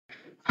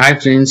Hi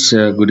friends,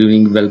 good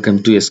evening.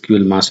 Welcome to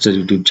SQL Master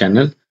YouTube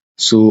channel.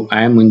 So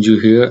I am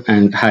Manju here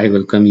and I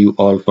welcome you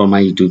all for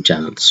my YouTube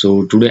channel.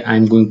 So today I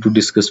am going to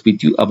discuss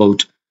with you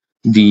about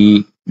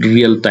the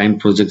real-time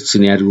project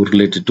scenario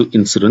related to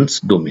insurance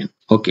domain.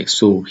 Okay,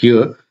 so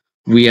here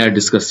we are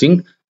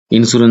discussing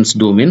insurance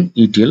domain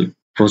ETL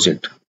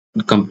project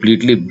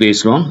completely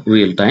based on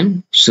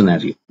real-time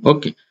scenario.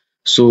 Okay,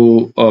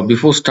 so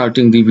before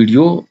starting the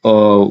video,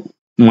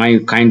 my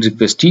kind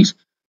request is,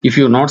 if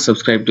you're not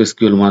subscribed to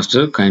SQL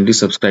Master, kindly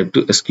subscribe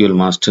to SQL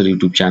Master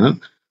YouTube channel.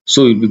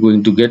 So you'll be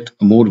going to get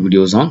more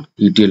videos on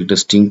ETL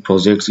testing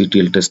projects,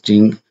 ETL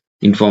testing,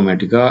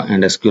 Informatica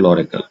and SQL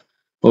Oracle.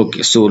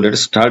 Okay, so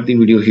let's start the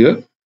video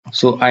here.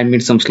 So I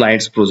made some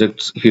slides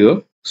projects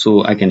here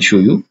so I can show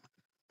you.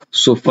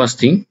 So first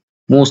thing,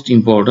 most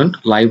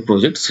important, live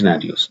project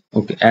scenarios.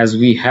 Okay, as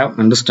we have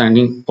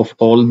understanding of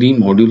all the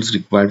modules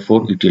required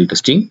for ETL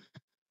testing,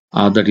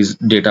 that is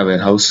data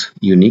warehouse,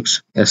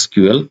 Unix,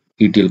 SQL,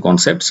 ETL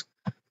concepts.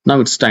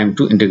 Now it's time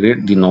to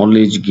integrate the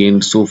knowledge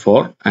gained so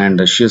far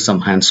and share some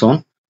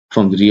hands-on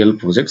from the real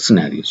project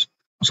scenarios.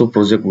 So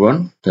project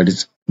 1, that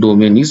is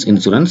domain is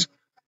insurance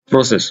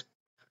process.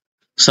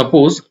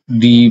 Suppose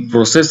the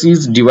process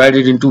is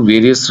divided into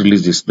various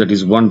releases, that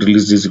is one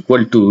release is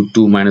equal to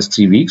 2 minus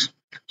 3 weeks.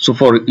 So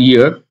for a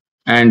year,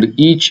 and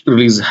each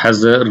release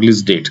has a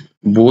release date.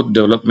 Both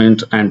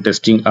development and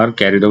testing are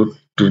carried out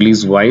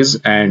release wise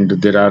and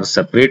there are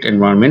separate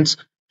environments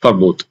for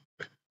both.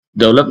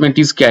 Development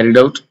is carried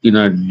out in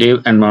a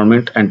dev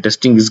environment and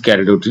testing is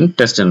carried out in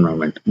test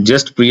environment.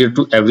 Just prior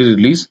to every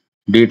release,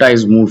 data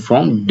is moved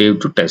from dev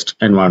to test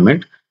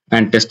environment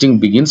and testing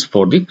begins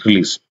for the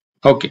release.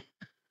 Okay.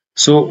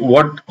 So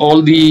what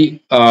all the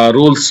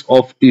roles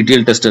of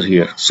ETL tester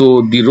here?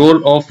 So the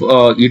role of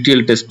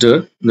ETL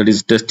tester, that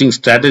is testing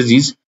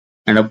strategies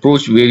and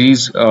approach,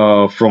 varies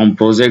from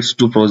projects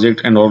to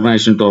project and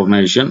organization to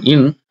organization.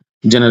 In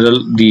general,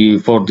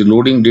 for the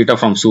loading data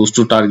from source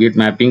to target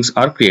mappings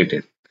are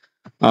created.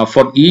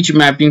 For each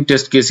mapping,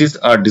 test cases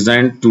are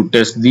designed to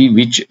test the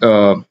which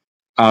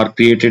are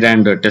created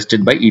and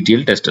tested by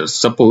ETL testers.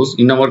 Suppose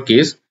in our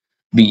case,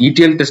 the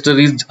ETL tester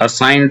is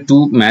assigned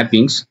to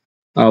mappings.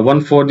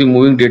 One for the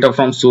moving data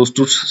from source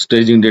to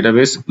staging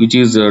database, which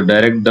is a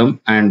direct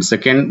dump, and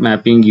second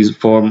mapping is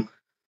for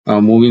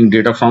moving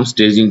data from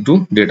staging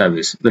to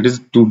database, that is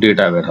to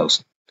data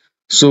warehouse.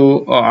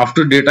 So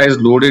after data is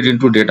loaded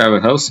into data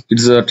warehouse, it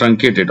is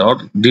truncated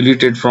or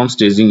deleted from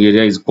staging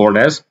area is called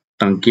as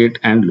truncate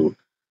and load.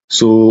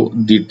 So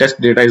the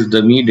test data is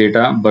dummy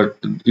data, but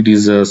it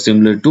is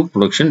similar to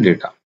production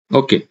data.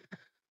 Okay,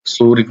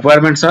 so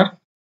requirements are,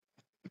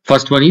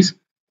 first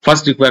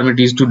requirement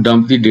is to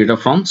dump the data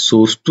from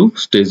source to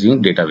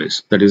staging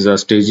database. That is a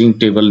staging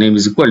table name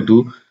is equal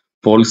to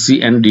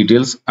policy and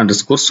details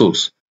underscore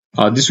source.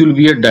 This will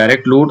be a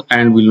direct load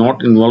and will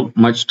not involve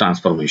much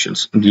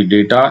transformations. The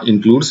data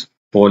includes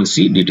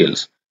policy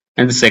details.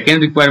 And the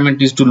second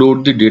requirement is to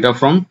load the data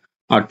from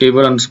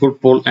table underscore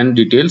pol and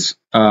details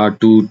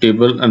to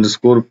table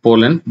underscore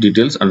pol and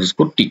details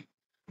underscore t.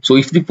 So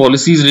if the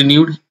policy is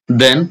renewed,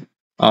 then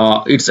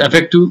its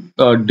effective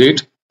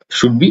date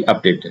should be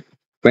updated.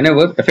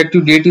 Whenever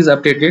effective date is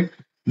updated,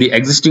 the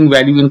existing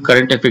value in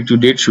current effective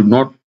date should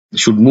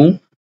move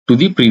to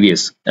the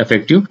previous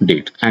effective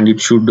date, and it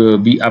should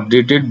be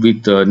updated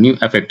with new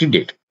effective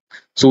date.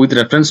 So with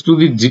reference to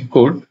the zip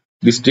code,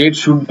 the state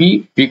should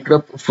be picked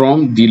up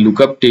from the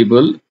lookup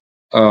table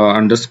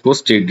underscore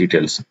state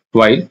details.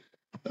 While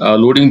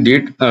loading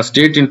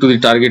state into the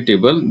target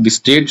table, the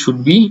state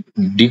should be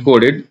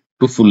decoded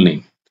to full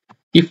name.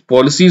 If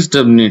policy is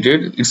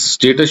terminated, its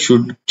status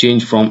should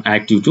change from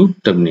active to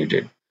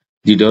terminated.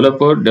 The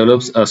developer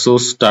develops a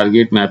source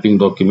target mapping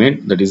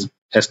document, that is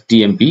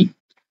STMP,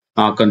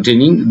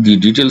 containing the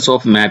details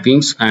of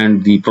mappings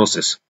and the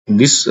process.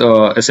 This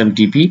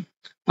STMP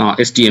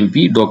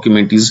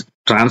document is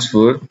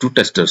transferred to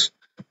testers.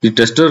 The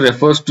tester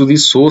refers to the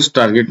source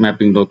target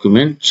mapping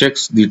document,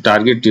 checks the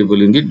target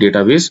table in the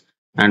database,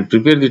 and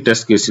prepare the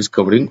test cases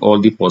covering all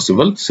the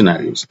possible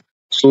scenarios.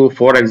 So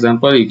for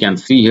example, you can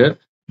see here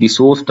the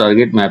source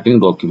target mapping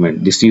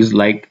document. This is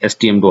like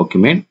STM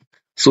document.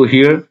 So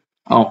here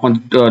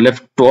on the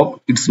left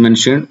top, it's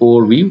mentioned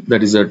overview,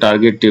 that is a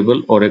target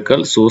table,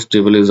 Oracle. Source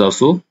table is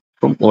also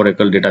from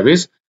Oracle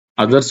database.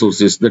 Other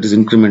sources, that is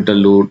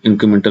incremental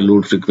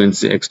load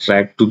frequency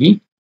extract to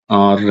be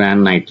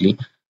ran nightly.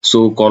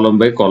 So column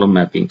by column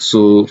mapping.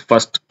 So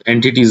first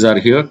entities are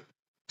here: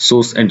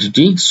 source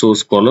entity,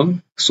 source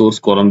column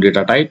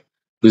data type,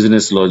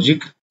 business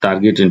logic,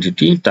 target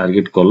entity,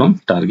 target column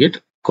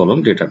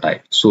data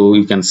type. So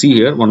you can see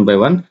here one by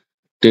one: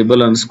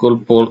 table underscore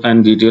pol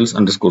and details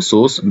underscore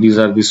source. These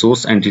are the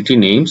source entity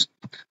names,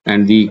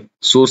 and the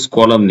source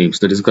column names,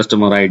 that is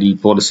customer ID,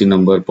 policy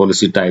number,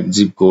 policy type,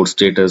 zip code,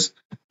 status,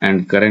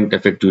 and current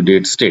effective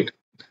date state.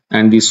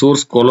 And the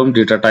source column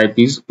data type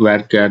is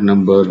varchar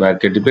number,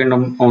 varchar, depend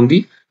on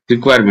the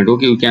requirement.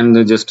 Okay, you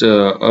can just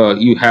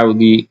you have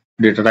the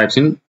data types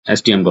in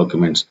STM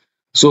documents.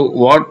 So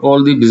what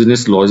all the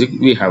business logic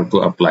we have to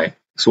apply?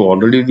 So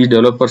already the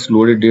developers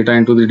loaded data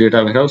into the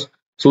data warehouse.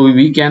 So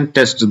we can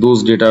test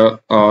those data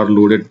are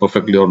loaded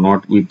perfectly or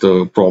not with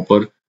proper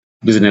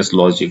business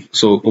logic.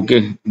 So okay,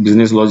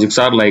 business logics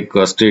are like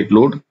straight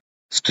load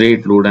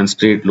and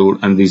straight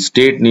load, and the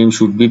state name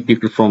should be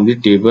picked from the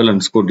table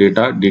underscore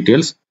data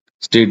details,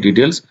 state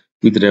details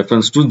with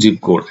reference to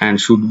zip code,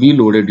 and should be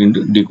loaded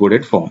into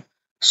decoded form.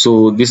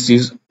 So this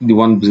is the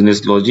one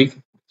business logic.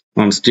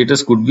 And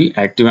status could be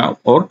active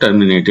or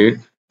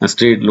terminated. A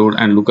state load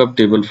and lookup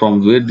table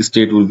from where the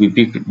state will be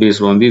picked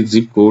based on the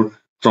zip code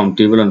from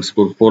table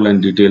underscore poll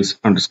and details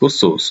underscore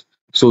source.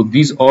 So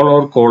these all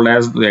are called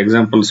as the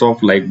examples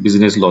of like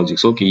business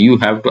logics. Okay, you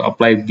have to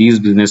apply these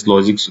business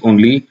logics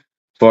only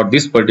for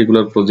this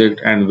particular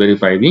project and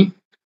verify the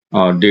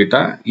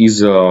data is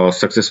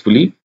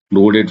successfully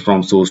loaded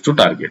from source to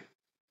target.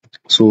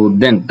 So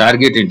then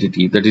target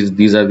entity, that is,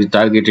 these are the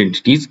target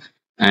entities,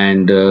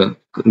 and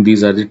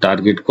these are the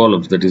target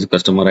columns, that is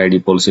customer ID,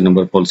 policy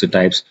number, policy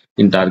types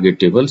in target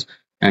tables,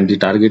 and the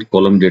target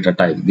column data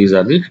type. These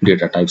are the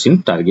data types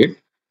in target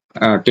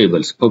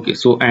tables. Okay,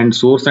 so and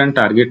source and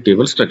target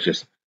table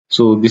structures.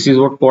 So this is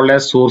what called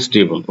as source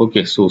table.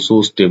 Okay, so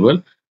source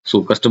table.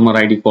 So customer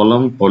ID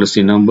column,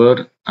 policy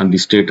number, and the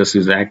status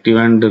is active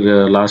and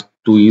the last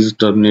two is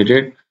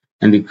terminated,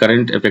 and the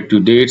current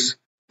effective dates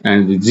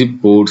and the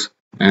zip codes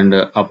and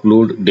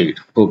upload date.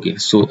 Okay,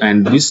 so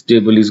and this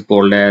table is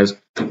called as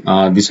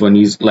this one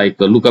is like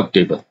a lookup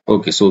table.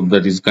 Okay, so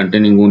that is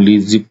containing only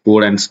zip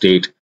code and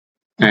state,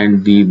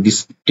 and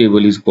this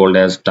table is called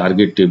as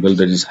target table,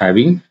 that is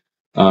having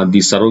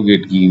the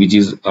surrogate key, which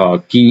is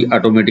key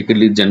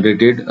automatically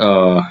generated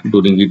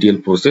during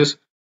ETL process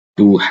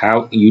to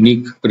have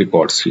unique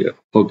records here.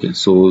 Okay,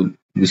 so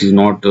this is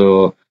not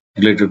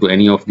related to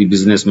any of the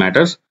business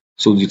matters.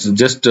 So it's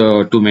just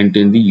to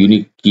maintain the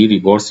unique key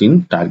records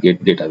in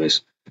target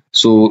database.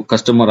 So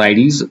customer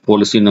IDs,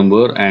 policy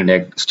number,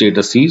 and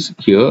status is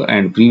here,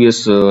 and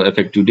previous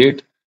effective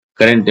date,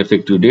 current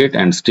effective date,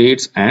 and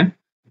states, and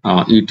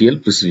ETL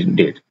precedent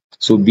date.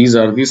 So these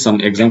are the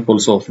some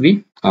examples of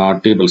the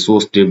table,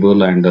 source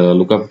table, and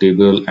lookup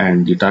table,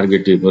 and the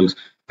target tables,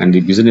 and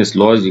the business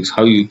logics.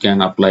 How you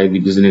can apply the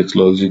business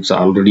logics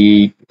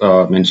already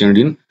mentioned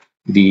in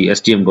the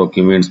STM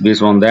documents.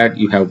 Based on that,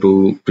 you have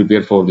to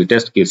prepare for the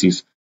test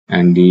cases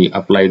and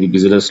apply the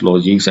business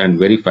logics and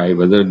verify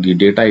whether the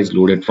data is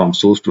loaded from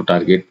source to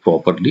target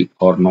properly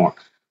or not.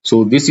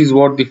 So this is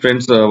what the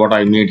friends what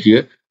I made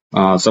here,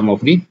 some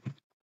of the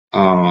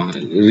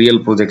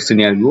real project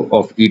scenario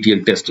of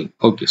ETL testing.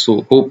 Okay,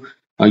 so hope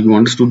you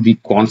understood the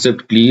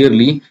concept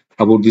clearly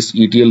about this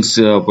ETL's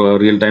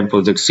real-time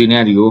project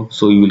scenario,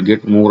 so you will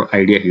get more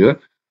idea here.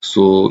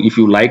 So if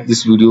you like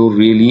this video,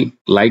 really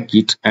like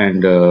it,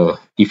 and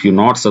if you're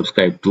not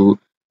subscribed to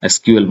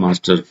SQL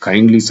Master,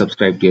 kindly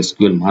subscribe to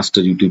SQL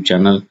Master YouTube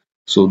channel.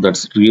 So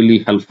that's really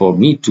help for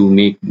me to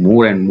make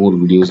more and more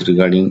videos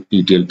regarding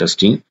ETL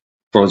testing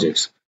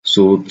projects.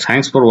 So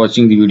thanks for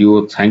watching the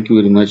video. Thank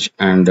you very much,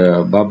 and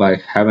bye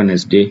bye. Have a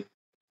nice day.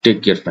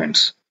 Take care,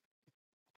 friends.